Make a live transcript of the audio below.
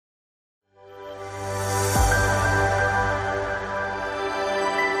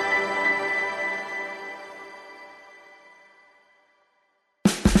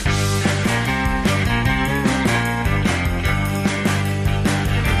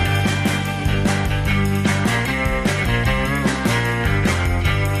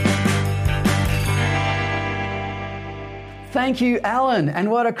Thank you, Alan,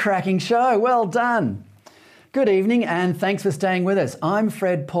 and what a cracking show. Well done. Good evening and thanks for staying with us. I'm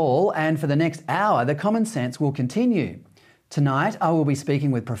Fred Paul, and for the next hour, The Common Sense will continue. Tonight, I will be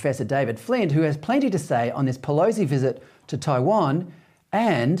speaking with Professor David Flint, who has plenty to say on this Pelosi visit to Taiwan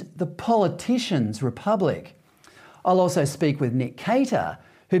and the politician's republic. I'll also speak with Nick Cater,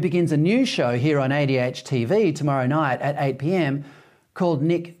 who begins a new show here on ADH TV tomorrow night at 8 p.m. called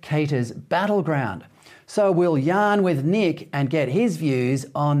Nick Cater's Battleground. So we'll yarn with Nick and get his views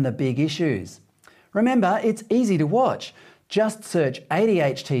on the big issues. Remember, it's easy to watch. Just search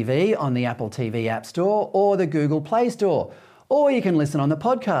ADH TV on the Apple TV App Store or the Google Play Store. Or you can listen on the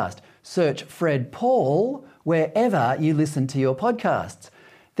podcast. Search Fred Paul wherever you listen to your podcasts.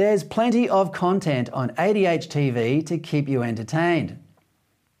 There's plenty of content on ADH TV to keep you entertained.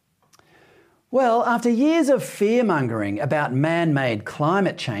 Well, after years of fear-mongering about man-made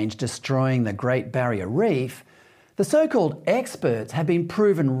climate change destroying the Great Barrier Reef, the so-called experts have been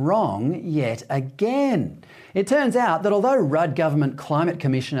proven wrong yet again. It turns out that although Rudd Government Climate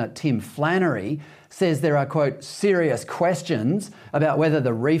Commissioner Tim Flannery says there are, quote, serious questions about whether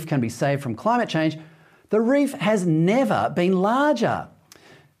the reef can be saved from climate change, the reef has never been larger.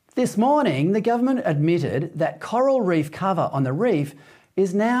 This morning, the government admitted that coral reef cover on the reef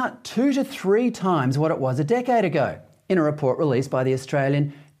is now 2 to 3 times what it was a decade ago, in a report released by the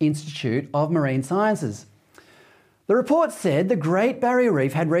Australian Institute of Marine Sciences. The report said the Great Barrier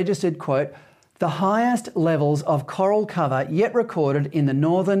Reef had registered, quote, the highest levels of coral cover yet recorded in the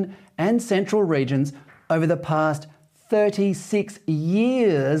northern and central regions over the past 36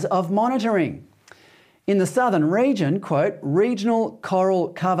 years of monitoring. In the southern region, quote, regional coral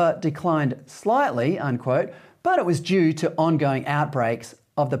cover declined slightly, unquote, but it was due to ongoing outbreaks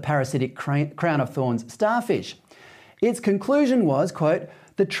of the parasitic crown of thorns starfish. Its conclusion was, quote,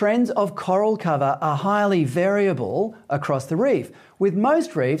 the trends of coral cover are highly variable across the reef, with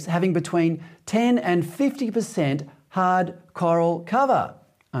most reefs having between 10 and 50% hard coral cover,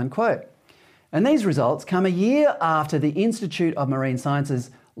 unquote. And these results come a year after the Institute of Marine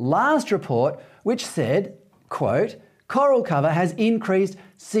Sciences' last report, which said, quote, coral cover has increased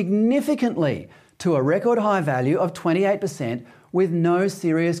significantly to a record high value of 28% with no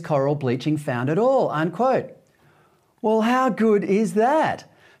serious coral bleaching found at all, unquote. Well, how good is that?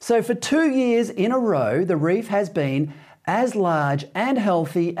 So for 2 years in a row, the reef has been as large and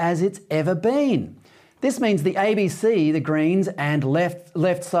healthy as it's ever been. This means the ABC, the Greens and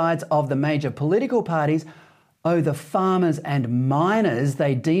left sides of the major political parties owe the farmers and miners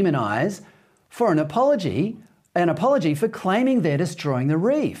they demonise for an apology for claiming they're destroying the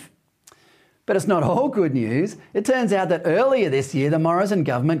reef. But it's not all good news. It turns out that earlier this year, the Morrison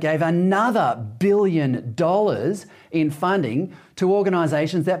government gave another $1 billion in funding to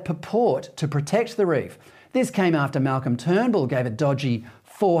organisations that purport to protect the reef. This came after Malcolm Turnbull gave a dodgy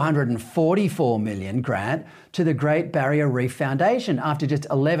 $444 million grant to the Great Barrier Reef Foundation after just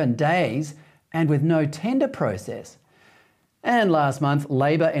 11 days and with no tender process. And last month,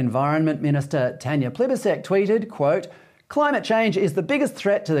 Labor Environment Minister Tanya Plibersek tweeted, quote, climate change is the biggest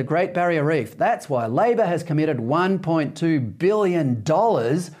threat to the Great Barrier Reef. That's why Labor has committed $1.2 billion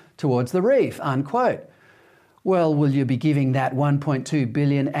towards the reef, unquote. Well, will you be giving that $1.2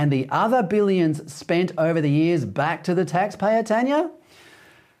 billion and the other billions spent over the years back to the taxpayer, Tanya?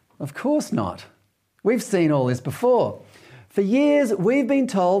 Of course not. We've seen all this before. For years, we've been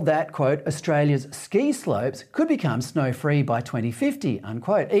told that, quote, Australia's ski slopes could become snow-free by 2050,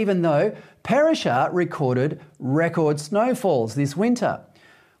 unquote, even though Perisher recorded record snowfalls this winter.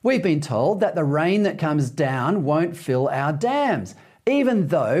 We've been told that the rain that comes down won't fill our dams, even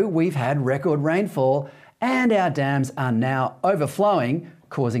though we've had record rainfall and our dams are now overflowing,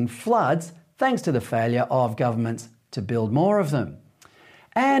 causing floods thanks to the failure of governments to build more of them.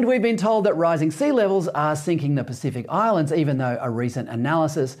 And we've been told that rising sea levels are sinking the Pacific Islands, even though a recent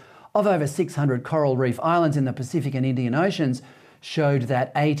analysis of over 600 coral reef islands in the Pacific and Indian Oceans showed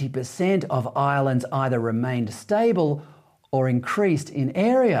that 80% of islands either remained stable or increased in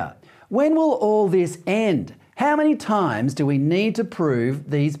area. When will all this end? How many times do we need to prove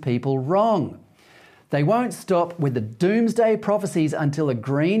these people wrong? They won't stop with the doomsday prophecies until a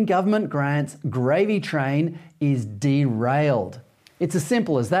Green government grants gravy train is derailed. It's as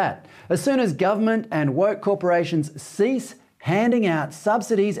simple as that. As soon as government and woke corporations cease handing out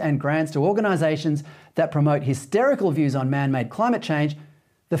subsidies and grants to organisations that promote hysterical views on man-made climate change,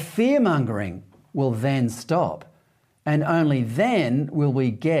 the fear-mongering will then stop. And only then will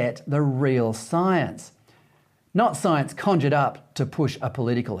we get the real science. Not science conjured up to push a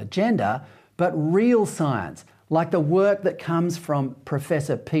political agenda, but real science, like the work that comes from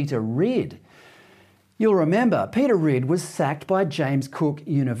Professor Peter Ridd. You'll remember Peter Ridd was sacked by James Cook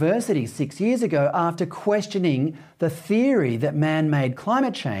University 6 years ago after questioning the theory that man-made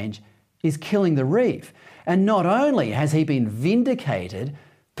climate change is killing the reef. And not only has he been vindicated,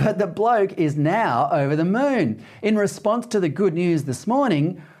 but the bloke is now over the moon. In response to the good news this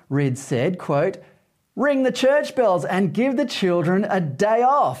morning, Ridd said, quote, "Ring the church bells and give the children a day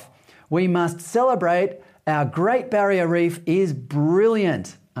off. We must celebrate. Our Great Barrier Reef is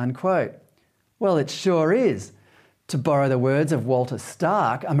brilliant," unquote. Well, it sure is. To borrow the words of Walter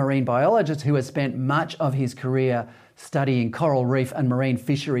Stark, a marine biologist who has spent much of his career studying coral reef and marine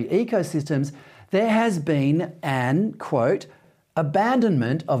fishery ecosystems, there has been an, quote,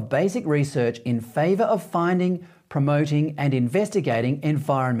 "abandonment of basic research in favour of finding, promoting and investigating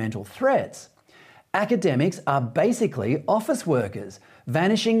environmental threats. Academics are basically office workers.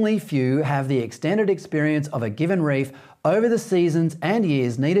 Vanishingly few have the extended experience of a given reef over the seasons and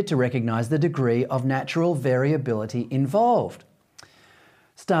years needed to recognise the degree of natural variability involved."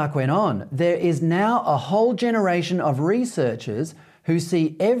 Stark went on, "There is now a whole generation of researchers who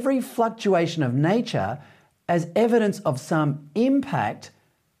see every fluctuation of nature as evidence of some impact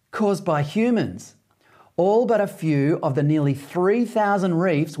caused by humans. All but a few of the nearly 3,000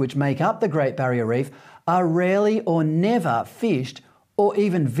 reefs which make up the Great Barrier Reef are rarely or never fished or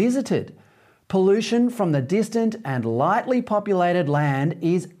even visited. Pollution from the distant and lightly populated land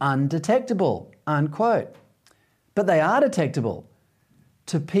is undetectable," unquote. But they are detectable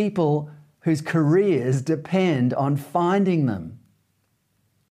to people whose careers depend on finding them.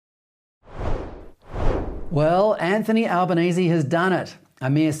 Well, Anthony Albanese has done it. A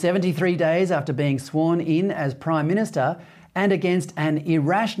mere 73 days after being sworn in as Prime Minister and against an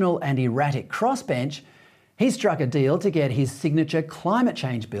irrational and erratic crossbench, he struck a deal to get his signature climate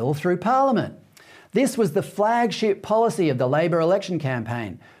change bill through Parliament. This was the flagship policy of the Labor election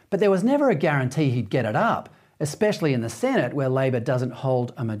campaign, but there was never a guarantee he'd get it up, especially in the Senate where Labor doesn't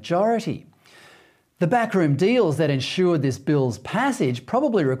hold a majority. The backroom deals that ensured this bill's passage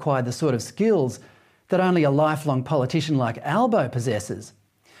probably required the sort of skills that only a lifelong politician like Albo possesses.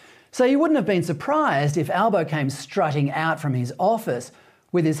 So you wouldn't have been surprised if Albo came strutting out from his office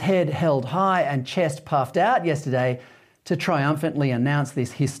with his head held high and chest puffed out yesterday to triumphantly announce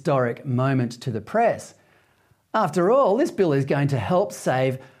this historic moment to the press. After all, this bill is going to help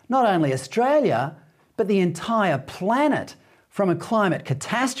save not only Australia, but the entire planet from a climate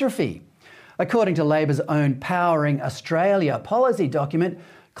catastrophe. According to Labor's own Powering Australia policy document,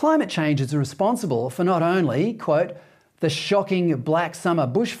 climate change is responsible for not only, quote, "the shocking black summer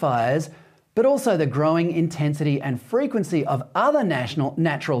bushfires, but also the growing intensity and frequency of other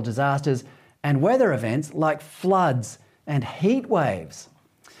natural disasters and weather events like floods and heat waves."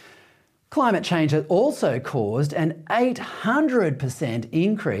 Climate change has also caused an 800%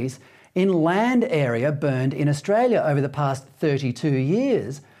 increase in land area burned in Australia over the past 32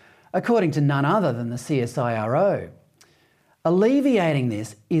 years, according to none other than the CSIRO. Alleviating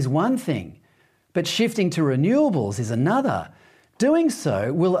this is one thing, but shifting to renewables is another. Doing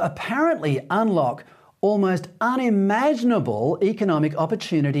so will apparently unlock almost unimaginable economic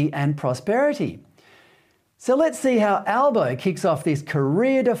opportunity and prosperity. So let's see how Albo kicks off this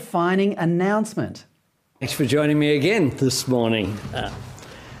career-defining announcement. Thanks for joining me again this morning.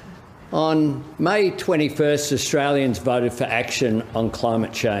 On May 21st, Australians voted for action on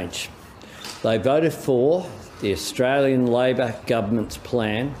climate change. They voted for the Australian Labor government's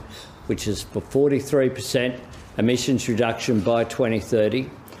plan, which is for 43% emissions reduction by 2030,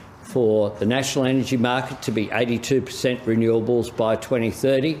 for the national energy market to be 82% renewables by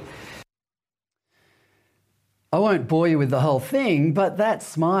 2030. I won't bore you with the whole thing, but that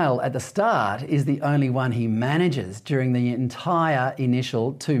smile at the start is the only one he manages during the entire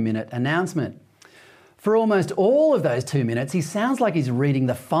initial 2-minute announcement. For almost all of those 2 minutes, he sounds like he's reading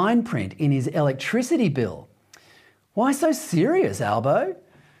the fine print in his electricity bill. Why so serious, Albo?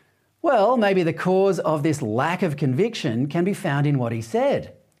 Well, maybe the cause of this lack of conviction can be found in what he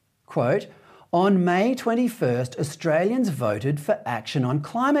said. Quote, "On May 21st, Australians voted for action on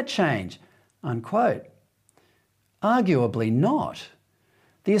climate change," unquote. Arguably not.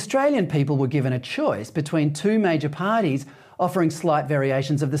 The Australian people were given a choice between two major parties offering slight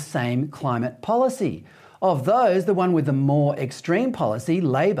variations of the same climate policy. Of those, the one with the more extreme policy,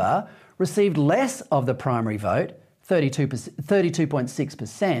 Labor, received less of the primary vote,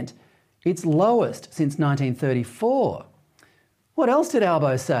 32.6%, its lowest since 1934. What else did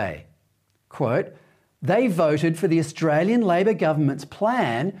Albo say? Quote, "They voted for the Australian Labor government's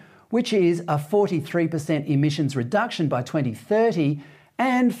plan, which is a 43% emissions reduction by 2030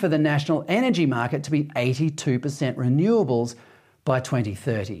 and for the national energy market to be 82% renewables by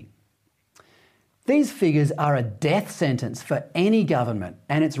 2030. These figures are a death sentence for any government,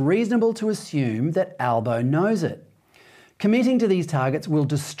 and it's reasonable to assume that Albo knows it. Committing to these targets will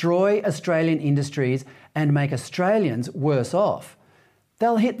destroy Australian industries and make Australians worse off.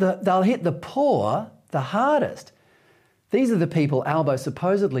 They'll hit the poor the hardest. These are the people Albo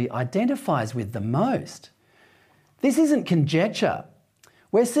supposedly identifies with the most. This isn't conjecture.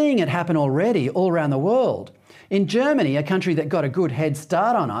 We're seeing it happen already all around the world. In Germany, a country that got a good head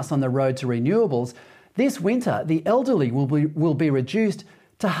start on us on the road to renewables, this winter the elderly will be reduced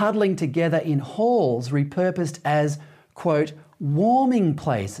to huddling together in halls repurposed as, quote, warming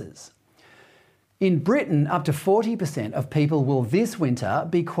places. In Britain, up to 40% of people will this winter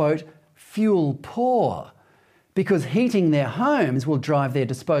be, quote, fuel poor, because heating their homes will drive their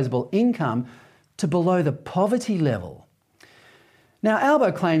disposable income to below the poverty level. Now,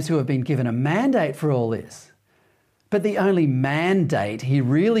 Albo claims to have been given a mandate for all this, but the only mandate he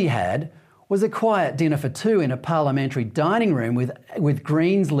really had was a quiet dinner for two in a parliamentary dining room with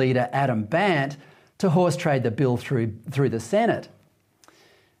Greens leader Adam Bandt to horse trade the bill through the Senate.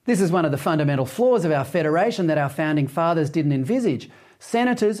 This is one of the fundamental flaws of our federation that our founding fathers didn't envisage.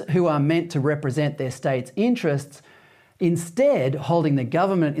 Senators who are meant to represent their state's interests instead holding the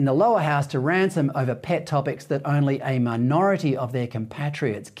government in the lower house to ransom over pet topics that only a minority of their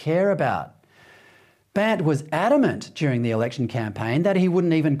compatriots care about. Bandt was adamant during the election campaign that he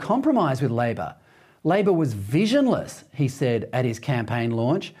wouldn't even compromise with Labor. Labor was visionless, he said at his campaign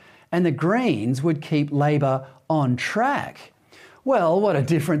launch, and the Greens would keep Labor on track. Well, what a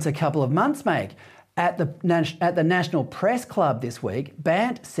difference a couple of months make. At the National Press Club this week,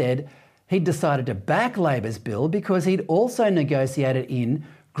 Bandt said he'd decided to back Labor's bill because he'd also negotiated in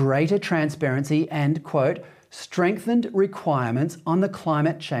greater transparency and, quote, strengthened requirements on the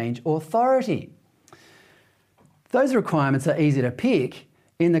Climate Change Authority. Those requirements are easy to pick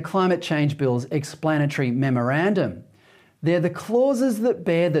in the Climate Change Bill's explanatory memorandum. They're the clauses that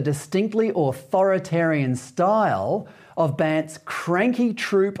bear the distinctly authoritarian style of Bandt's cranky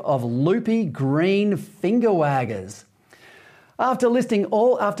troop of loopy green finger-waggers. After listing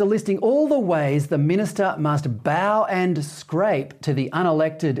all the ways the minister must bow and scrape to the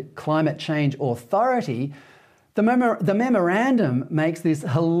unelected Climate Change Authority, the memorandum makes this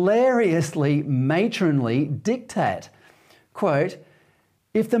hilariously matronly diktat. Quote,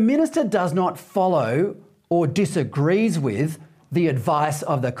 if the minister does not follow or disagrees with the advice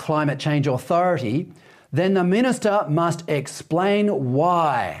of the Climate Change Authority, then the minister must explain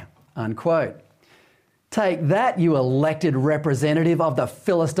why, unquote. Take that, you elected representative of the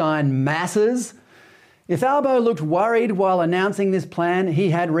Philistine masses. If Albo looked worried while announcing this plan, he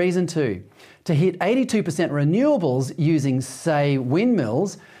had reason to. To hit 82% renewables using, say,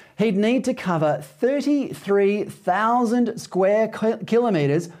 windmills, he'd need to cover 33,000 square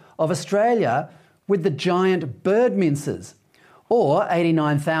kilometres of Australia with the giant bird mincers, or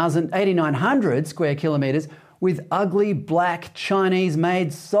 8,900 square kilometres with ugly black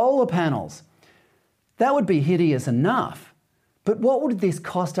Chinese-made solar panels. That would be hideous enough, but what would this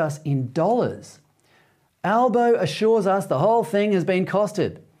cost us in dollars? Albo assures us the whole thing has been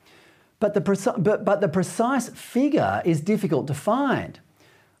costed, but the precise figure is difficult to find.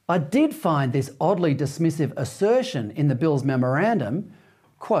 I did find this oddly dismissive assertion in the bill's memorandum,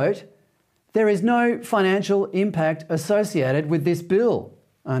 quote, there is no financial impact associated with this bill,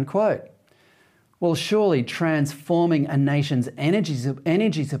 unquote. Well, surely transforming a nation's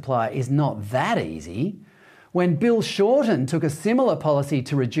energy supply is not that easy. When Bill Shorten took a similar policy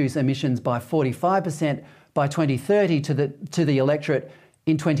to reduce emissions by 45% by 2030 to the electorate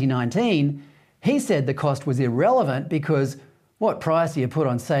in 2019, he said the cost was irrelevant because what price do you put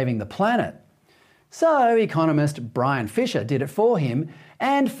on saving the planet? So economist Brian Fisher did it for him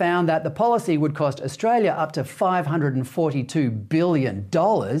and found that the policy would cost Australia up to $542 billion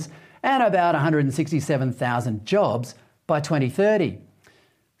and about 167,000 jobs by 2030.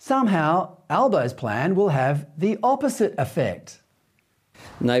 Somehow, Albo's plan will have the opposite effect.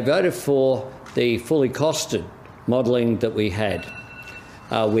 And they voted for the fully costed modelling that we had,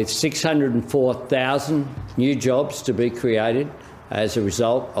 with 604,000 new jobs to be created as a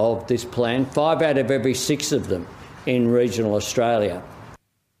result of this plan, 5 out of every 6 of them in regional Australia.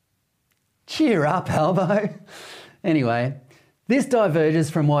 Cheer up, Albo. Anyway, this diverges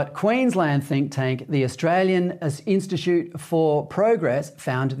from what Queensland think tank the Australian Institute for Progress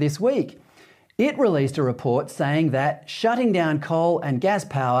found this week. It released a report saying that shutting down coal and gas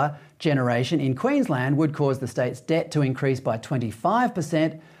power generation in Queensland would cause the state's debt to increase by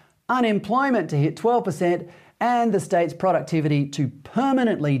 25%, unemployment to hit 12%, and the state's productivity to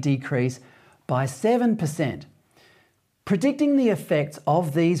permanently decrease by 7%. Predicting the effects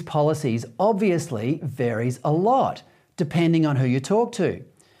of these policies obviously varies a lot, depending on who you talk to.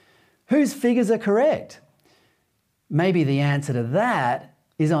 Whose figures are correct? Maybe the answer to that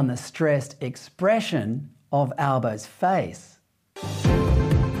is on the stressed expression of Albo's face.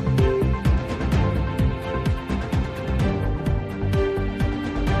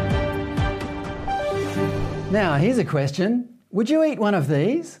 Now, here's a question. Would you eat one of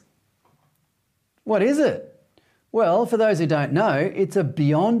these? What is it? Well, for those who don't know, it's a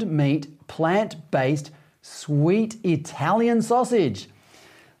Beyond Meat plant-based sweet Italian sausage.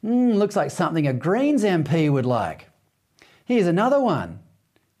 Looks like something a Greens MP would like. Here's another one.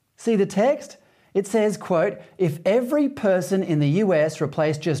 See the text? It says, quote, if every person in the US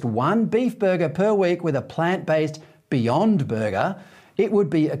replaced just one beef burger per week with a plant-based Beyond Burger, it would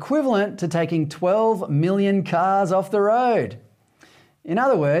be equivalent to taking 12 million cars off the road. In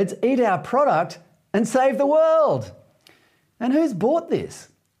other words, eat our product and save the world. And who's bought this?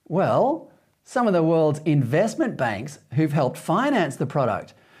 Well, some of the world's investment banks who've helped finance the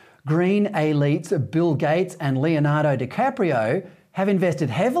product. Green elites Bill Gates and Leonardo DiCaprio have invested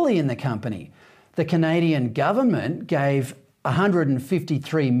heavily in the company. The Canadian government gave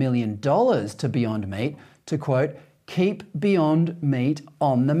 $153 million to Beyond Meat to, quote, keep Beyond Meat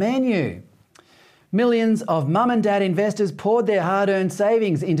on the menu. Millions of mum and dad investors poured their hard-earned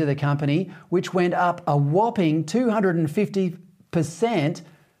savings into the company, which went up a whopping 250%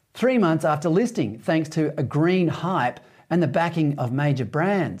 3 months after listing, thanks to a green hype and the backing of major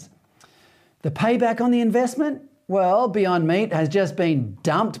brands. The payback on the investment? Well, Beyond Meat has just been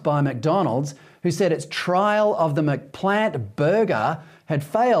dumped by McDonald's, who said its trial of the McPlant burger had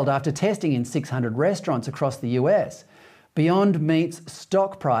failed after testing in 600 restaurants across the US. Beyond Meat's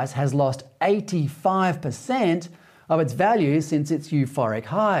stock price has lost 85% of its value since its euphoric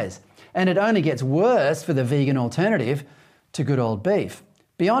highs. And it only gets worse for the vegan alternative to good old beef.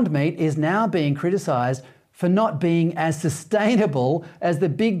 Beyond Meat is now being criticised for not being as sustainable as the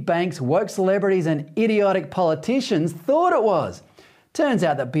big banks, woke celebrities and idiotic politicians thought it was. Turns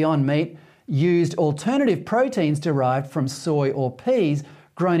out that Beyond Meat used alternative proteins derived from soy or peas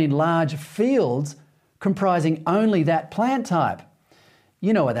grown in large fields comprising only that plant type.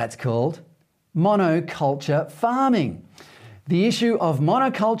 You know what that's called? Monoculture farming. The issue of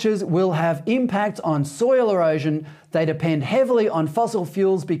monocultures will have impacts on soil erosion. They depend heavily on fossil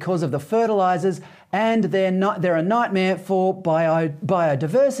fuels because of the fertilisers, and they're a nightmare for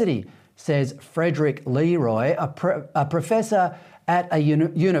biodiversity, says Frederick Leroy, a professor at a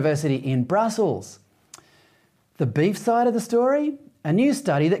university in Brussels. The beef side of the story? A new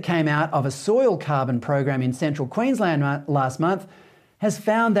study that came out of a soil carbon program in central Queensland last month has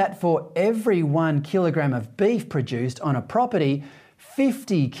found that for every 1 kilogram of beef produced on a property,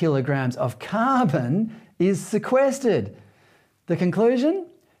 50 kilograms of carbon is sequestered. The conclusion?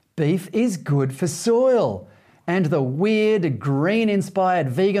 Beef is good for soil, and the weird green-inspired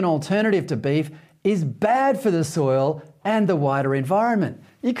vegan alternative to beef is bad for the soil and the wider environment.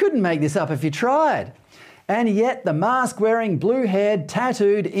 You couldn't make this up if you tried. And yet the mask-wearing, blue-haired,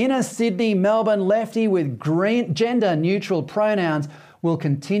 tattooed, inner Sydney, Melbourne lefty with green, gender-neutral pronouns will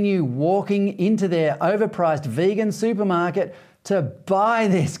continue walking into their overpriced vegan supermarket to buy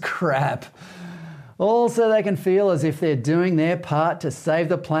this crap. All so they can feel as if they're doing their part to save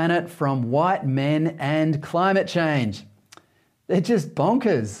the planet from white men and climate change. They're just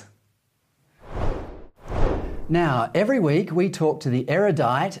bonkers. Now, every week we talk to the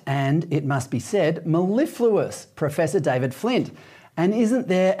erudite and, it must be said, mellifluous Professor David Flint. And isn't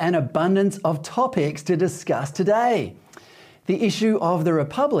there an abundance of topics to discuss today? The issue of the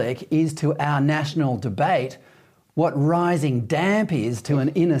Republic is to our national debate what rising damp is to an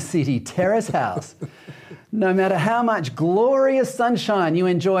inner city terrace house. No matter how much glorious sunshine you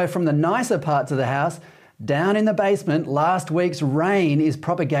enjoy from the nicer parts of the house, down in the basement, last week's rain is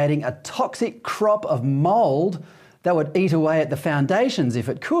propagating a toxic crop of mould that would eat away at the foundations if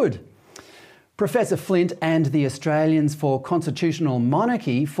it could. Professor Flint and the Australians for Constitutional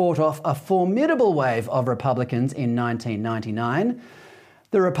Monarchy fought off a formidable wave of Republicans in 1999.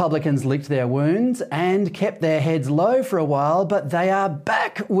 The Republicans licked their wounds and kept their heads low for a while, but they are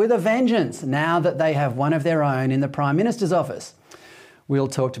back with a vengeance now that they have one of their own in the Prime Minister's office. We'll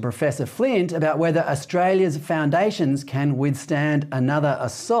talk to Professor Flint about whether Australia's foundations can withstand another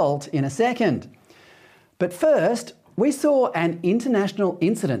assault in a second. But first, we saw an international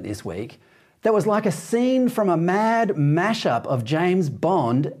incident this week that was like a scene from a mad mashup of James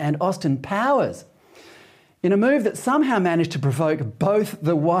Bond and Austin Powers. In a move that somehow managed to provoke both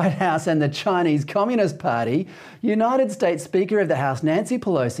the White House and the Chinese Communist Party, United States Speaker of the House Nancy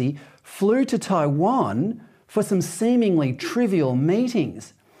Pelosi flew to Taiwan for some seemingly trivial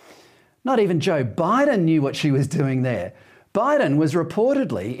meetings. Not even Joe Biden knew what she was doing there. Biden was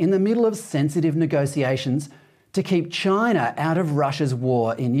reportedly in the middle of sensitive negotiations to keep China out of Russia's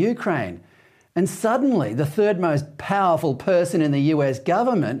war in Ukraine. And suddenly, the third most powerful person in the US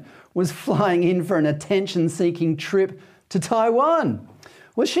government was flying in for an attention-seeking trip to Taiwan.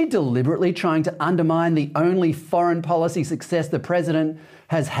 Was she deliberately trying to undermine the only foreign policy success the president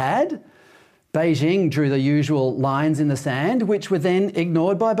has had? Beijing drew the usual lines in the sand, which were then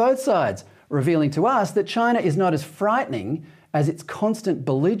ignored by both sides, revealing to us that China is not as frightening as its constant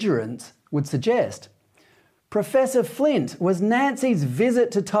belligerence would suggest. Professor Flint, was Nancy's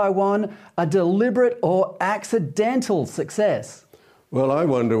visit to Taiwan a deliberate or accidental success? Well, I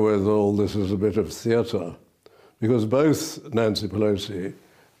wonder whether all this is a bit of theatre, because both Nancy Pelosi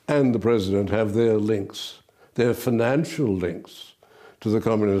and the President have their links, their financial links to the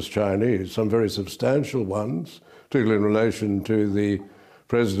Communist Chinese, some very substantial ones, particularly in relation to the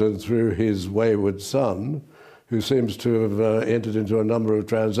President through his wayward son, who seems to have entered into a number of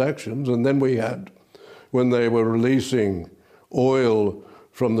transactions. And then we had, when they were releasing oil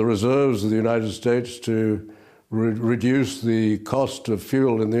from the reserves of the United States to reduce the cost of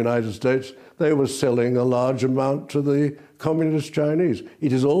fuel in the United States, they were selling a large amount to the Communist Chinese.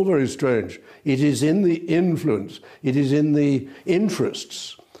 It is all very strange. It is in the influence, it is in the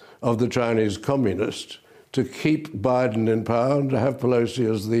interests of the Chinese communists to keep Biden in power and to have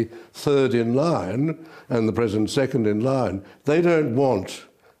Pelosi as the third in line and the President second in line. They don't want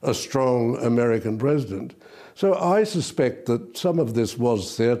a strong American president. So I suspect that some of this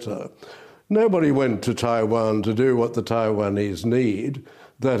was theatre. Nobody went to Taiwan to do what the Taiwanese need,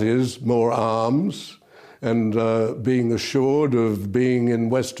 that is, more arms and being assured of being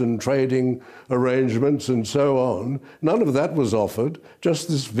in Western trading arrangements and so on. None of that was offered, just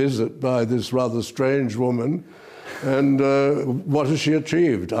this visit by this rather strange woman. And what has she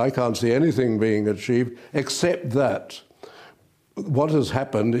achieved? I can't see anything being achieved except that what has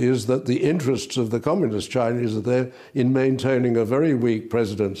happened is that the interests of the Communist Chinese are there in maintaining a very weak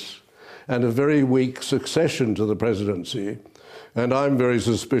presidency and a very weak succession to the presidency. And I'm very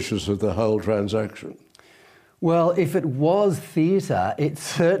suspicious of the whole transaction. Well, if it was theatre, it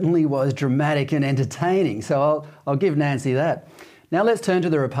certainly was dramatic and entertaining. So I'll give Nancy that. Now let's turn to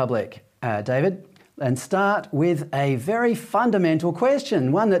the Republic, David, and start with a very fundamental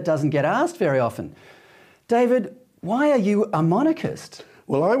question, one that doesn't get asked very often. David, why are you a monarchist?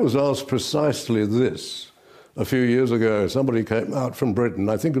 Well, I was asked precisely this a few years ago. Somebody came out from Britain,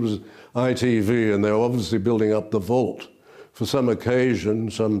 I think it was ITV, and they were obviously building up the vault for some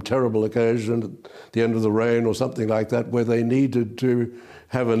occasion, some terrible occasion at the end of the reign or something like that, where they needed to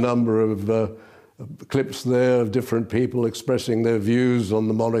have a number of clips there of different people expressing their views on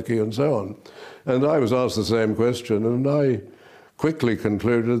the monarchy and so on. And I was asked the same question, and I quickly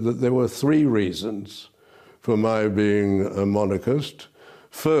concluded that there were three reasons for my being a monarchist.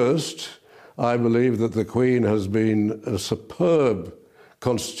 First, I believe that the Queen has been a superb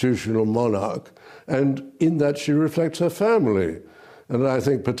constitutional monarch, and in that she reflects her family. And I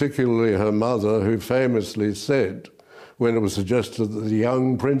think particularly her mother, who famously said, when it was suggested that the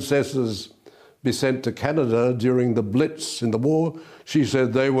young princesses be sent to Canada during the Blitz in the war, she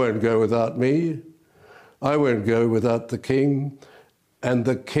said, "They won't go without me. I won't go without the King, and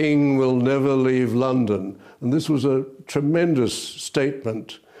the King will never leave London." And this was a tremendous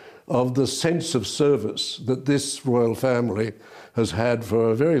statement of the sense of service that this royal family has had for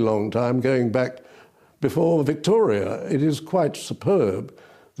a very long time, going back before Victoria. It is quite superb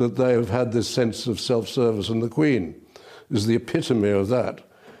that they have had this sense of self-service, and the Queen is the epitome of that.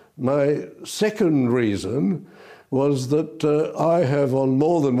 My second reason was that I have on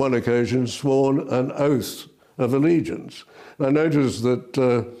more than one occasion sworn an oath of allegiance. And I noticed that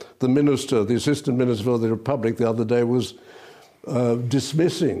the minister, the assistant minister for the Republic the other day was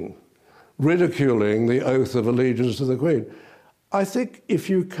dismissing, ridiculing the oath of allegiance to the Queen. I think if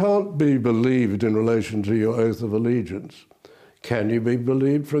you can't be believed in relation to your oath of allegiance, can you be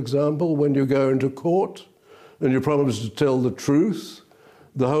believed, for example, when you go into court and you promise to tell the truth,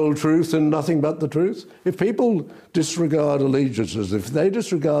 the whole truth and nothing but the truth? If people disregard allegiances, if they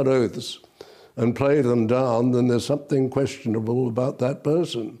disregard oaths and play them down, then there's something questionable about that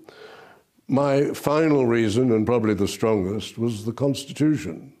person. My final reason, and probably the strongest, was the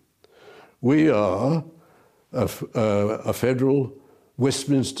Constitution. We are a federal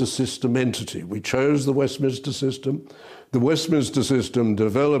Westminster system entity. We chose the Westminster system. The Westminster system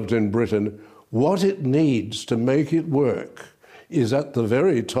developed in Britain. What it needs to make it work is at the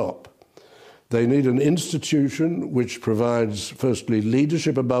very top. They need an institution which provides, firstly,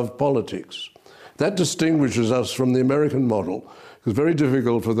 leadership above politics. That distinguishes us from the American model. It's very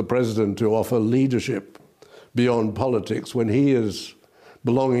difficult for the president to offer leadership beyond politics when he is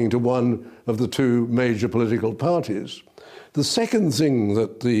belonging to one of the two major political parties. The second thing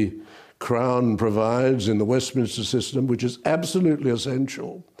that the Crown provides in the Westminster system, which is absolutely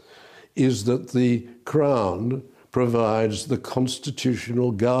essential, is that the Crown provides the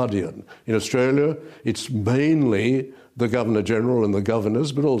constitutional guardian. In Australia, it's mainly the Governor-General and the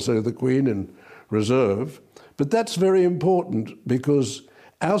governors, but also the Queen in reserve. But that's very important because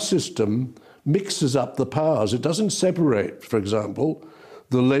our system mixes up the powers. It doesn't separate, for example,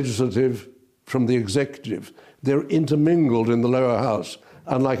 the legislative from the executive. They're intermingled in the lower house,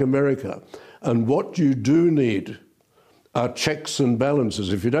 unlike America. And what you do need are checks and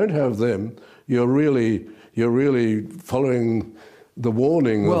balances. If you don't have them, you're really following the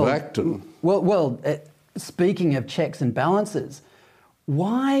warning of Acton. Speaking of checks and balances,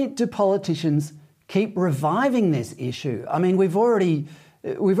 why do politicians keep reviving this issue? I mean, we've already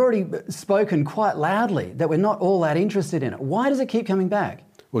spoken quite loudly that we're not all that interested in it. Why does it keep coming back?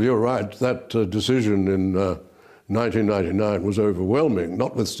 Well, you're right. That decision in 1999 was overwhelming,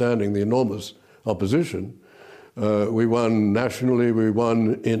 notwithstanding the enormous opposition. We won nationally, we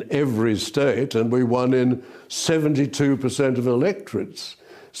won in every state, and we won in 72% of electorates.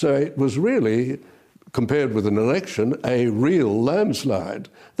 So it was really, compared with an election, a real landslide.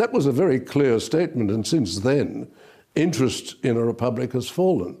 That was a very clear statement, and since then, interest in a republic has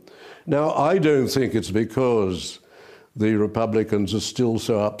fallen. Now, I don't think it's because the Republicans are still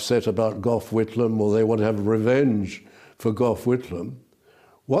so upset about Gough Whitlam or they want to have revenge for Gough Whitlam.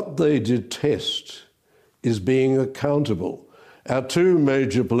 What they detest is being accountable. Our two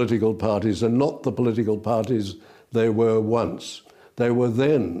major political parties are not the political parties they were once. They were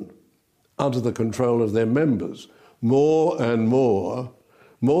then under the control of their members. More and more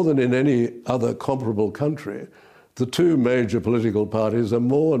than in any other comparable country, the two major political parties are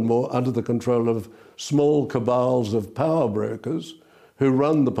more and more under the control of small cabals of power brokers who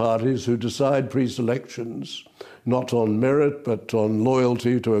run the parties, who decide pre-selections, not on merit but on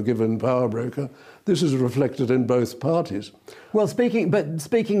loyalty to a given power broker. This is reflected in both parties. Well,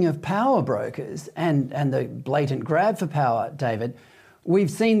 speaking of power brokers and the blatant grab for power, David,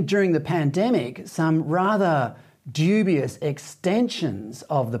 we've seen during the pandemic some rather dubious extensions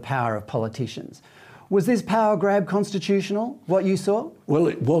of the power of politicians. Was this power grab constitutional, what you saw? Well,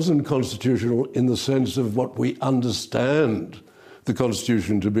 it wasn't constitutional in the sense of what we understand the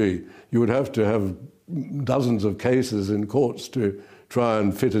Constitution to be. You would have to have dozens of cases in courts to try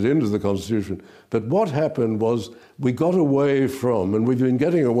and fit it into the Constitution. But what happened was we got away from, and we've been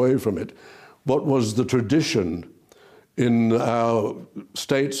getting away from it, what was the tradition in our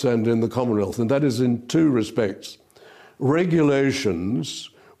states and in the Commonwealth, and that is in two respects. Regulations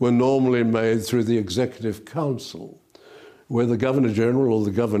were normally made through the Executive Council, where the Governor-General or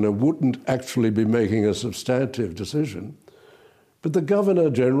the Governor wouldn't actually be making a substantive decision. But the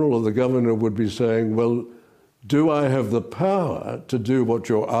Governor-General or the Governor would be saying, well, do I have the power to do what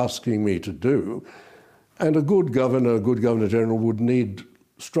you're asking me to do? And a good Governor-General would need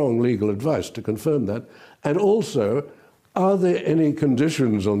strong legal advice to confirm that. And also, are there any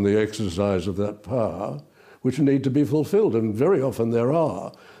conditions on the exercise of that power which need to be fulfilled? And very often there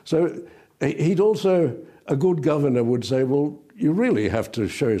are. So a good governor would say, well, you really have to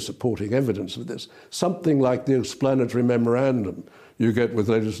show supporting evidence of this, something like the explanatory memorandum you get with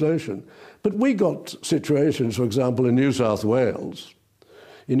legislation. But we got situations, for example, in New South Wales.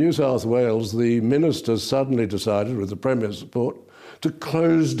 In New South Wales, the minister suddenly decided, with the Premier's support, to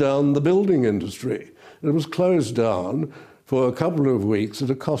close down the building industry. It was closed down for a couple of weeks at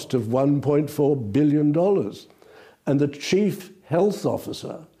a cost of $1.4 billion. And the chief health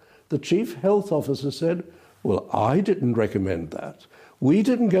officer said, well, I didn't recommend that. We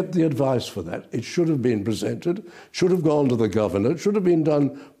didn't get the advice for that. It should have been presented, should have gone to the governor, it should have been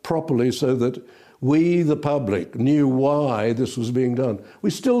done properly so that we, the public, knew why this was being done. We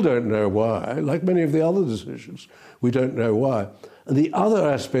still don't know why, like many of the other decisions. We don't know why. And the other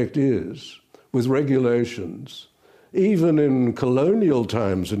aspect is, with regulations, even in colonial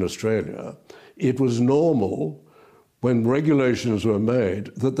times in Australia, it was normal when regulations were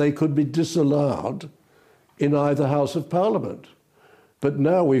made that they could be disallowed in either House of Parliament. But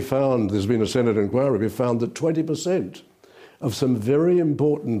now there's been a Senate inquiry, we found that 20% of some very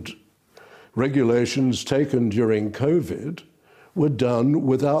important regulations taken during COVID were done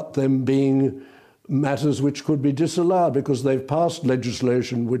without them being matters which could be disallowed because they've passed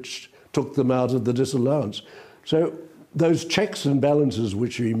legislation which took them out of the disallowance. So those checks and balances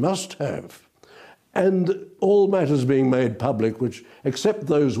which we must have, and all matters being made public, except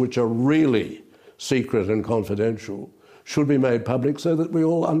those which are really secret and confidential, should be made public so that we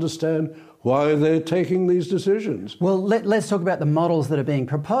all understand why they're taking these decisions. Well, let's talk about the models that are being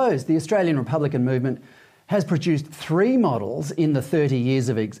proposed. The Australian Republican movement has produced 3 models in the 30 years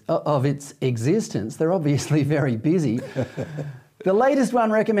of its existence. They're obviously very busy. The latest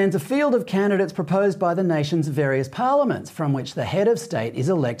one recommends a field of candidates proposed by the nation's various parliaments, from which the head of state is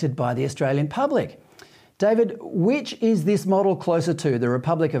elected by the Australian public. David, which is this model closer to, the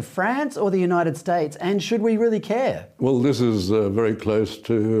Republic of France or the United States, and should we really care? Well, this is very close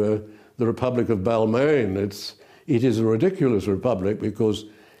to the Republic of Balmain. It is a ridiculous republic because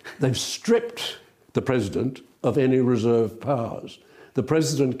they've stripped the president of any reserve powers. The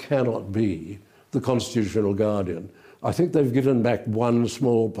president cannot be the constitutional guardian. I think they've given back one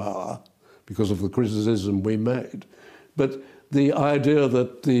small power because of the criticism we made. But the idea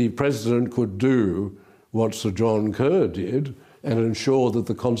that the president could do what Sir John Kerr did and ensure that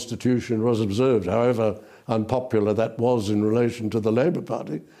the Constitution was observed, however unpopular that was in relation to the Labour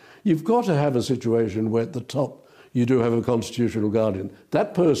Party, you've got to have a situation where at the top you do have a constitutional guardian.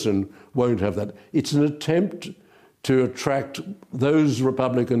 That person won't have that. It's an attempt to attract those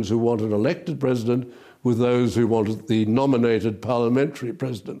Republicans who want an elected president with those who wanted the nominated parliamentary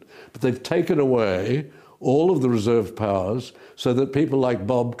president. But they've taken away all of the reserve powers so that people like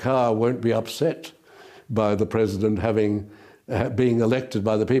Bob Carr won't be upset by the president being elected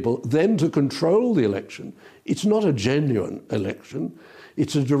by the people. Then to control the election, it's not a genuine election,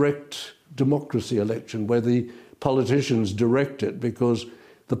 it's a direct democracy election where the politicians direct it, because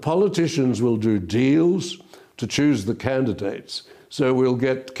the politicians will do deals to choose the candidates. So we'll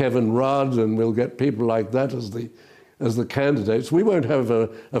get Kevin Rudd and we'll get people like that as the candidates. We won't have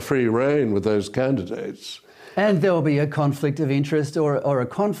a free rein with those candidates. And there'll be a conflict of interest or a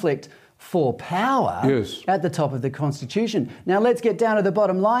conflict for power at the top of the Constitution. Now let's get down to the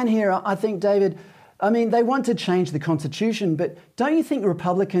bottom line here. I think, David, they want to change the Constitution, but don't you think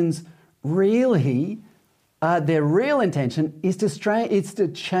Republicans really, their real intention is to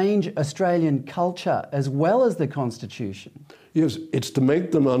change Australian culture as well as the Constitution? Yes, it's to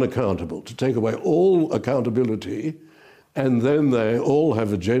make them unaccountable, to take away all accountability, and then they all have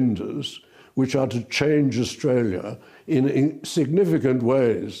agendas which are to change Australia in significant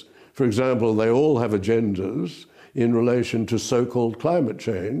ways. For example, they all have agendas in relation to so-called climate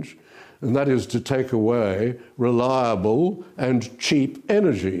change, and that is to take away reliable and cheap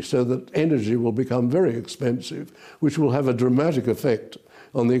energy so that energy will become very expensive, which will have a dramatic effect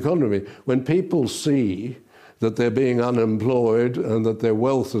on the economy. When people see that they're being unemployed and that their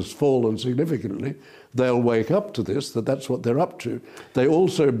wealth has fallen significantly, they'll wake up to this, that's what they're up to. They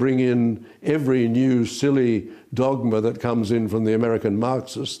also bring in every new silly dogma that comes in from the American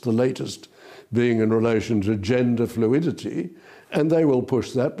Marxists, the latest being in relation to gender fluidity, and they will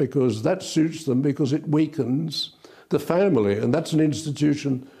push that because that suits them, because it weakens the family, and that's an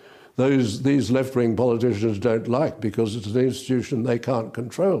institution these left-wing politicians don't like, because it's an institution they can't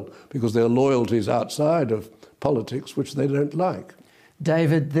control, because their loyalties outside of politics which they don't like.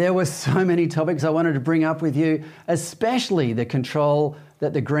 David, there were so many topics I wanted to bring up with you, especially the control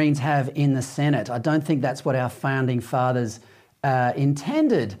that the Greens have in the Senate. I don't think that's what our founding fathers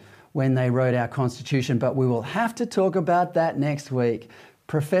intended when they wrote our Constitution, but we will have to talk about that next week.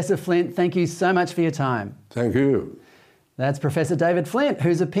 Professor Flint, thank you so much for your time. Thank you. That's Professor David Flint,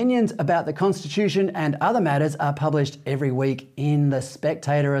 whose opinions about the Constitution and other matters are published every week in The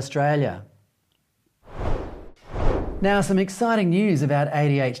Spectator Australia. Now, some exciting news about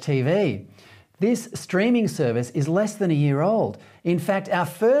ADH TV. This streaming service is less than a year old. In fact, our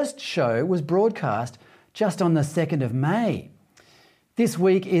first show was broadcast just on the 2nd of May. This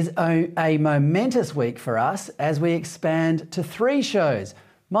week is a momentous week for us as we expand to 3 shows.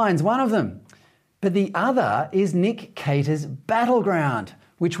 Mine's one of them. But the other is Nick Cater's Battleground,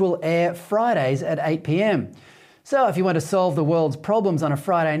 which will air Fridays at 8 p.m. So if you want to solve the world's problems on a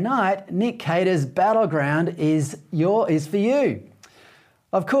Friday night, Nick Cater's Battleground is for you.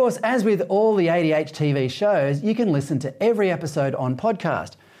 Of course, as with all the ADH TV shows, you can listen to every episode on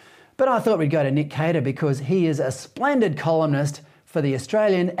podcast. But I thought we'd go to Nick Cater because he is a splendid columnist for The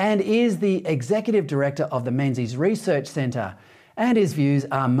Australian and is the Executive Director of the Menzies Research Centre. And his views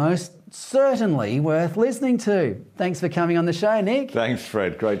are most certainly worth listening to. Thanks for coming on the show, Nick. Thanks,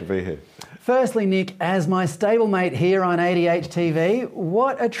 Fred. Great to be here. Firstly, Nick, as my stablemate here on ADH TV,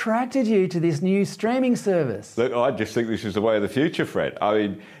 what attracted you to this new streaming service? Look, I just think this is the way of the future, Fred. I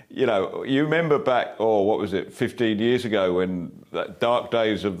mean, you remember back, 15 years ago, when that dark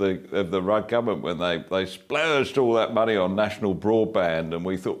days of the Rudd government, when they splurged all that money on national broadband, and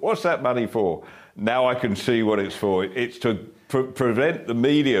we thought, what's that money for? Now I can see what it's for. It's to prevent the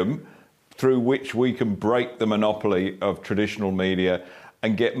medium through which we can break the monopoly of traditional media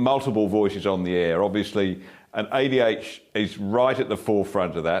and get multiple voices on the air. Obviously, and ADH is right at the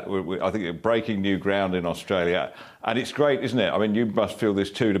forefront of that. I think we're breaking new ground in Australia. And it's great, isn't it? I mean, you must feel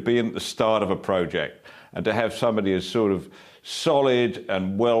this too, to be at the start of a project and to have somebody as sort of solid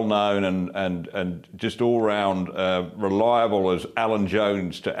and well-known and just all-round reliable as Alan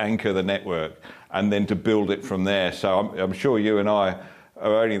Jones to anchor the network and then to build it from there. So I'm sure you and I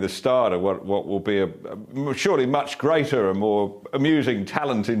are only the start of what will be a surely much greater and more amusing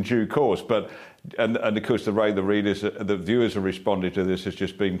talent in due course. But and of course the way the viewers have responded to this has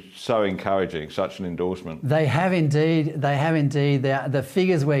just been so encouraging, such an endorsement. They have indeed. They have indeed. The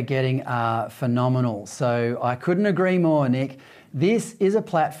figures we're getting are phenomenal. So I couldn't agree more, Nick. This is a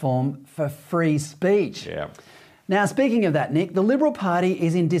platform for free speech. Yeah. Now, speaking of that, Nick, the Liberal Party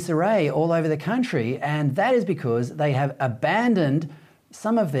is in disarray all over the country, and that is because they have abandoned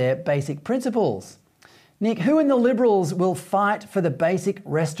some of their basic principles. Nick, who in the Liberals will fight for the basic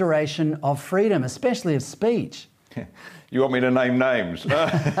restoration of freedom, especially of speech? You want me to name names?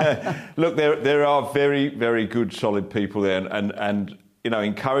 Look, there are very, very good, solid people there, and you know,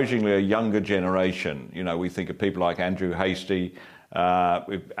 encouragingly, a younger generation. You know, we think of people like Andrew Hastie.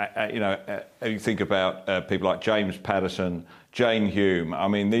 You think about people like James Patterson, Jane Hume. I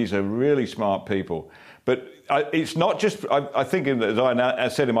mean, these are really smart people. But it's not just, I think, as I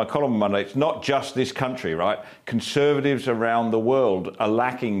said in my column on Monday, it's not just this country, right? Conservatives around the world are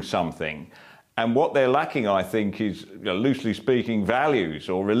lacking something. And what they're lacking, I think, is, you know, loosely speaking, values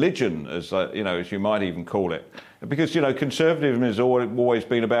or religion, as you might even call it. Because, you know, conservatism has always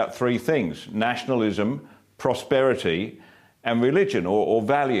been about three things: nationalism, prosperity, and religion or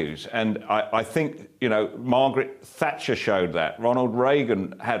values. And I think, you know, Margaret Thatcher showed that. Ronald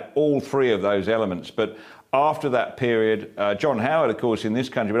Reagan had all three of those elements. But after that period, John Howard, of course, in this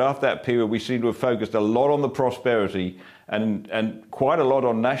country, but after that period, we seem to have focused a lot on the prosperity and quite a lot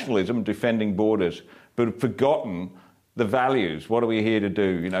on nationalism, defending borders, but have forgotten the values. What are we here to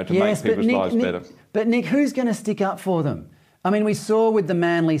do, you know, to make people's lives better? But Nick, who's going to stick up for them? I mean, we saw with the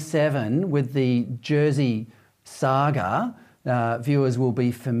Manly Seven, with the Jersey saga, viewers will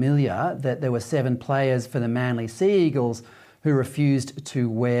be familiar that there were 7 players for the Manly Sea Eagles who refused to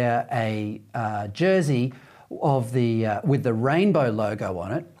wear a jersey of with the rainbow logo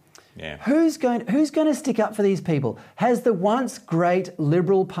on it. Yeah. Who's going to stick up for these people? Has the once great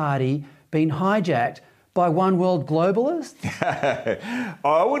Liberal Party been hijacked by one world globalist?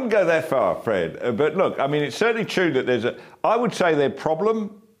 I wouldn't go that far, Fred. But look, I mean, it's certainly true that I would say their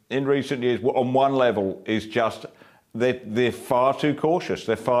problem in recent years, on one level, is just they're far too cautious.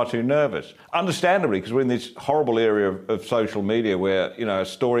 They're far too nervous. Understandably, because we're in this horrible area of social media where, you know, a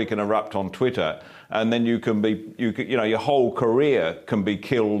story can erupt on Twitter and then your whole career can be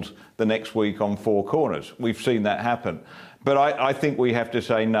killed the next week on Four Corners. We've seen that happen. But I think we have to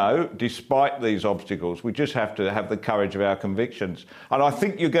say no, despite these obstacles. We just have to have the courage of our convictions. And I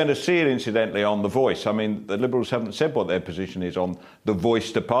think you're going to see it, incidentally, on The Voice. I mean, the Liberals haven't said what their position is on the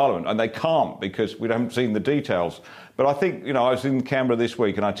voice to Parliament, and they can't because we haven't seen the details. But I think, you know, I was in Canberra this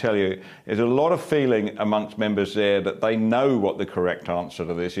week, and I tell you, there's a lot of feeling amongst members there that they know what the correct answer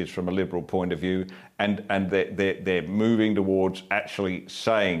to this is from a Liberal point of view, and they're moving towards actually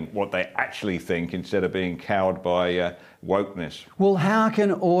saying what they actually think instead of being cowed by wokeness. Well, how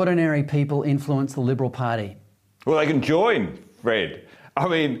can ordinary people influence the Liberal Party? Well, they can join, Fred. I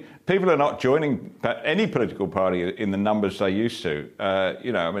mean, people are not joining any political party in the numbers they used to.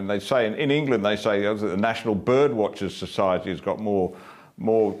 You know, I mean, they say in England, they say the National Birdwatchers Society has got more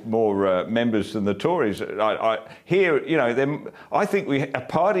members than the Tories. Here, you know, I think a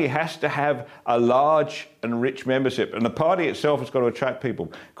party has to have a large and rich membership, and the party itself has got to attract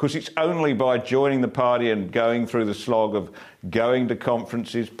people, because it's only by joining the party and going through the slog of going to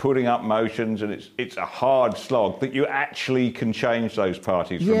conferences, putting up motions, and it's a hard slog, that you actually can change those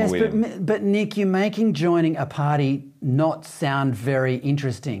parties from within. Yes, but Nick, you're making joining a party not sound very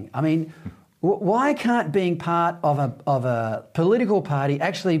interesting. I mean, why can't being part of a political party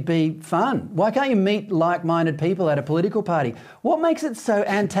actually be fun? Why can't you meet like-minded people at a political party? What makes it so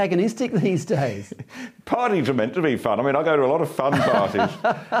antagonistic these days? Parties are meant to be fun. I mean, I go to a lot of fun parties.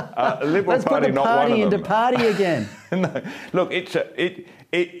 Liberal Let's Party, put the not party one of into them. party again. No, look,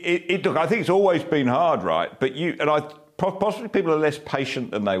 look, I think it's always been hard, right? But possibly people are less patient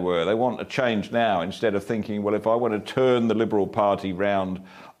than they were. They want a change now instead of thinking, well, if I want to turn the Liberal Party round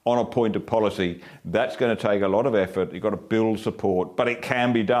on a point of policy, that's going to take a lot of effort. You've got to build support, but it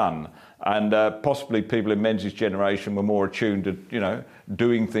can be done. And possibly people in Menzies' generation were more attuned to, you know,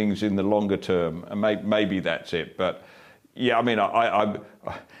 doing things in the longer term, and maybe that's it. But Yeah, I mean,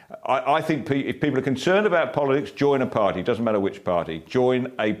 I think if people are concerned about politics, join a party. It doesn't matter which party.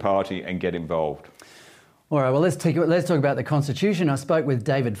 Join a party and get involved. All right, well, let's talk about the Constitution. I spoke with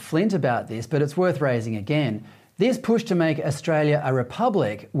David Flint about this, but it's worth raising again. This push to make Australia a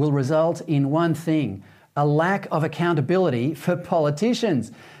republic will result in one thing: a lack of accountability for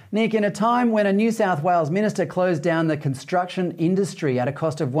politicians. Nick, in a time when a New South Wales minister closed down the construction industry at a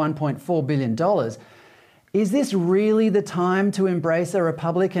cost of $1.4 billion, is this really the time to embrace a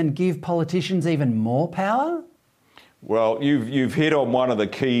republic and give politicians even more power? Well, you've hit on one of the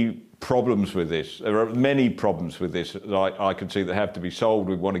key problems with this. There are many problems with this that I can see that have to be solved.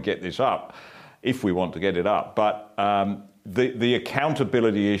 We want to get this up, if we want to get it up. But the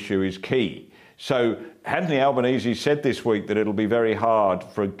accountability issue is key. So Anthony Albanese said this week that it'll be very hard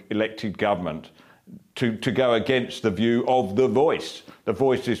for elected government to go against the view of the Voice. The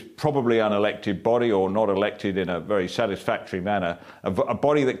Voice is probably an unelected body, or not elected in a very satisfactory manner, a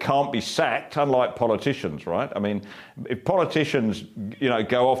body that can't be sacked, unlike politicians, right? I mean, if politicians,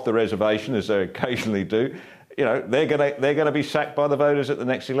 go off the reservation, as they occasionally do, they're going to be sacked by the voters at the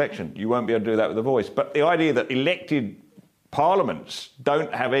next election. You won't be able to do that with the Voice. But the idea that elected parliaments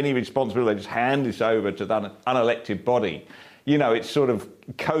don't have any responsibility, they just hand this over to the unelected body. It's sort of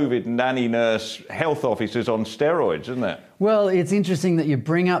COVID nanny nurse health officers on steroids, isn't it? Well, it's interesting that you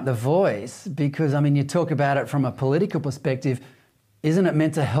bring up the Voice because, you talk about it from a political perspective. Isn't it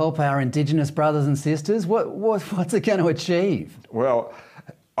meant to help our Indigenous brothers and sisters? What's it going to achieve? Well,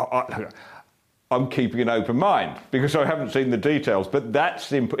 I'm keeping an open mind because I haven't seen the details, but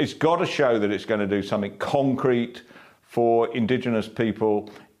it's got to show that it's going to do something concrete for Indigenous people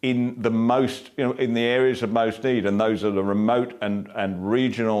in the in the areas of most need, and those are the remote and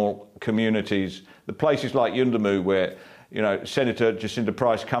regional communities, the places like Yuendamu where Senator Jacinta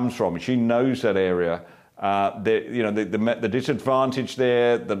Price comes from. She knows that area. The disadvantage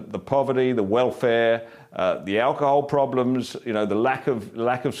there, the poverty, the welfare, the alcohol problems, the lack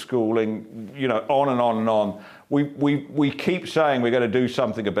of schooling, on and on and on. We keep saying we're going to do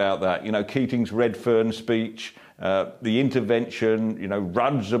something about that. Keating's Redfern speech. The intervention,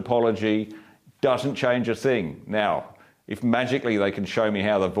 Rudd's apology doesn't change a thing. Now, if magically they can show me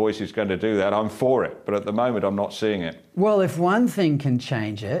how the Voice is going to do that, I'm for it. But at the moment, I'm not seeing it. Well, if one thing can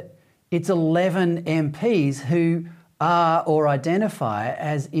change it, it's 11 MPs who are or identify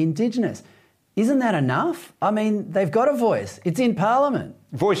as Indigenous. Isn't that enough? They've got a voice. It's in Parliament.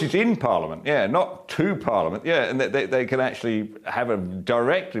 Voice is in Parliament, yeah, not to Parliament, yeah, and they can actually have a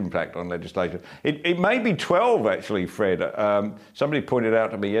direct impact on legislation. It may be 12, actually, Fred. Somebody pointed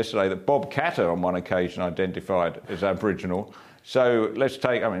out to me yesterday that Bob Catter, on one occasion, identified as Aboriginal. So let's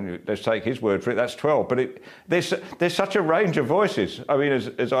take his word for it. That's 12. But there's such a range of voices.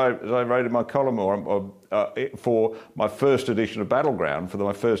 As I wrote in my column for my first edition of Battleground, for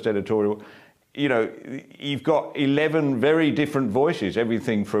my first editorial, you've got 11 very different voices,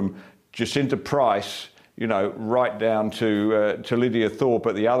 everything from Jacinta Price, right down to Lydia Thorpe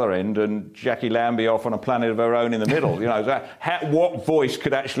at the other end, and Jackie Lambie off on a planet of her own in the middle. What voice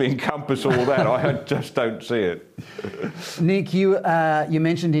could actually encompass all that? I just don't see it. Nick, you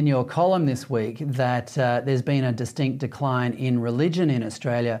mentioned in your column this week that there's been a distinct decline in religion in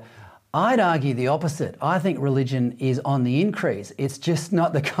Australia. I'd argue the opposite. I think religion is on the increase. It's just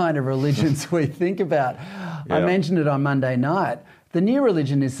not the kind of religions we think about. Yeah. I mentioned it on Monday night. The new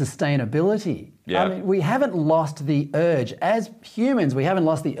religion is sustainability. Yeah. We haven't lost the urge. As humans, we haven't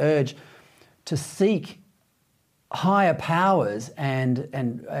lost the urge to seek higher powers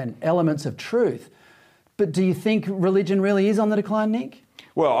and elements of truth. But do you think religion really is on the decline, Nick?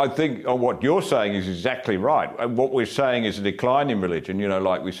 Well, I think what you're saying is exactly right. What we're saying is a decline in religion.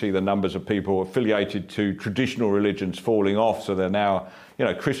 Like we see the numbers of people affiliated to traditional religions falling off. So they're now,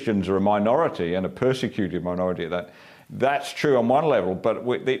 Christians are a minority and a persecuted minority at that. That's true on one level, but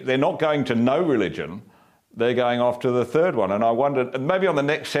they're not going to no religion. They're going off to the third one. And I wondered, maybe on the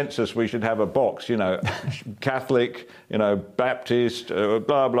next census we should have a box, Catholic, Baptist,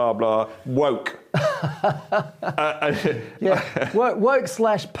 blah, blah, blah, woke.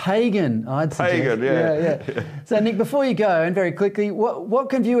 Woke/pagan, I'd suggest. Pagan, yeah. So, Nick, before you go, and very quickly, what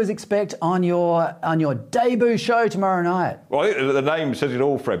can viewers expect on your debut show tomorrow night? Well, the name says it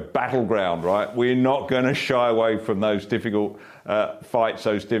all, Fred. Battleground, right? We're not going to shy away from those difficult fights,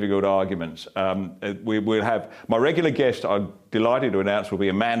 those difficult arguments. We'll have my regular guest. I'm delighted to announce will be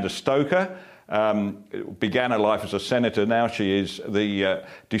Amanda Stoker. Began her life as a senator. Now she is the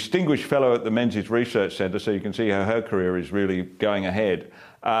Distinguished Fellow at the Menzies Research Centre, so you can see how her career is really going ahead.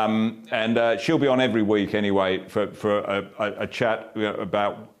 And she'll be on every week anyway for a chat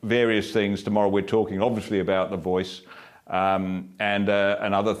about various things. Tomorrow we're talking obviously about the Voice. and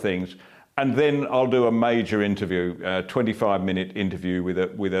other things. And then I'll do a major interview, a 25-minute interview with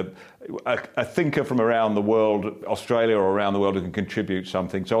a thinker from around the world, Australia or around the world, who can contribute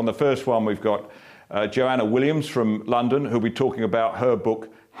something. So on the first one, we've got Joanna Williams from London, who'll be talking about her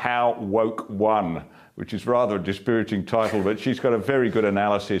book, How Woke Won, which is rather a dispiriting title, but she's got a very good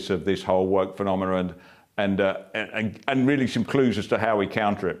analysis of this whole woke phenomenon and really some clues as to how we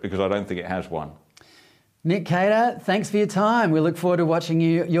counter it, because I don't think it has one. Nick Cater, thanks for your time. We look forward to watching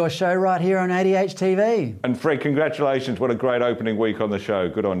your show right here on ADH TV. And Fred, congratulations. What a great opening week on the show.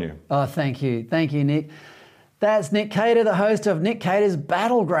 Good on you. Oh, thank you. Thank you, Nick. That's Nick Cater, the host of Nick Cater's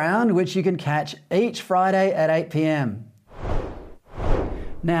Battleground, which you can catch each Friday at 8 p.m.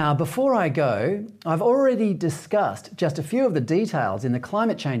 Now, before I go, I've already discussed just a few of the details in the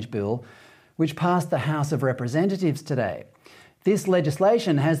climate change bill which passed the House of Representatives today. This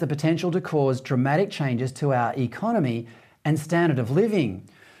legislation has the potential to cause dramatic changes to our economy and standard of living.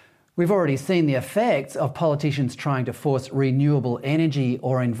 We've already seen the effects of politicians trying to force renewable energy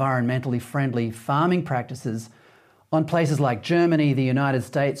or environmentally friendly farming practices on places like Germany, the United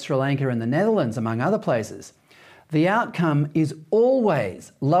States, Sri Lanka and the Netherlands, among other places. The outcome is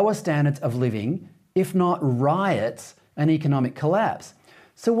always lower standards of living, if not riots and economic collapse.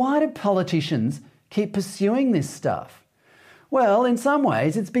 So why do politicians keep pursuing this stuff? Well, in some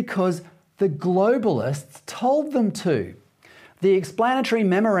ways, it's because the globalists told them to. The explanatory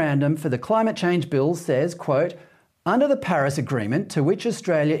memorandum for the climate change bill says, quote, under the Paris Agreement, to which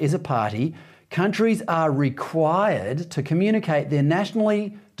Australia is a party, countries are required to communicate their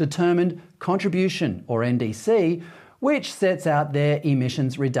nationally determined contribution, or NDC, which sets out their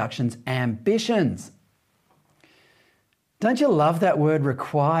emissions reductions ambitions. Don't you love that word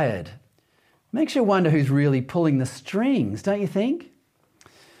required? Makes you wonder who's really pulling the strings, don't you think?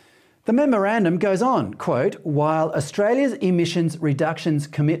 The memorandum goes on, quote, while Australia's emissions reductions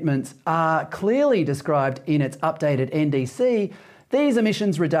commitments are clearly described in its updated NDC, these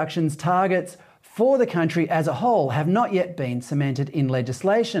emissions reductions targets for the country as a whole have not yet been cemented in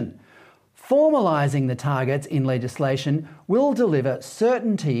legislation. Formalising the targets in legislation will deliver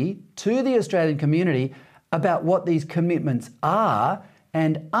certainty to the Australian community about what these commitments are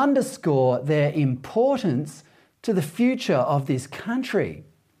and underscore their importance to the future of this country.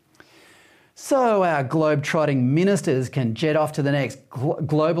 So our globe-trotting ministers can jet off to the next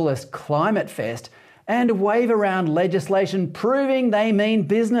globalist climate fest and wave around legislation proving they mean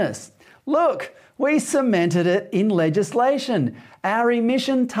business. Look, we cemented it in legislation. Our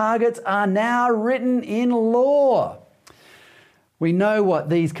emission targets are now written in law. We know what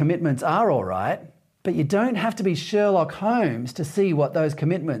these commitments are, all right, but you don't have to be Sherlock Holmes to see what those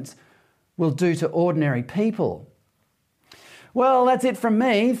commitments will do to ordinary people. Well, that's it from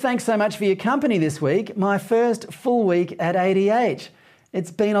me. Thanks so much for your company this week, my first full week at ADH.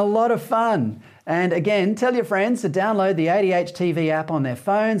 It's been a lot of fun. And again, tell your friends to download the ADH TV app on their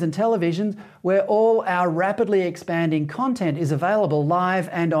phones and televisions, where all our rapidly expanding content is available live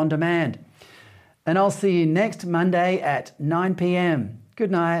and on demand. And I'll see you next Monday at 9 p.m.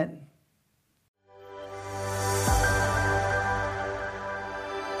 Good night.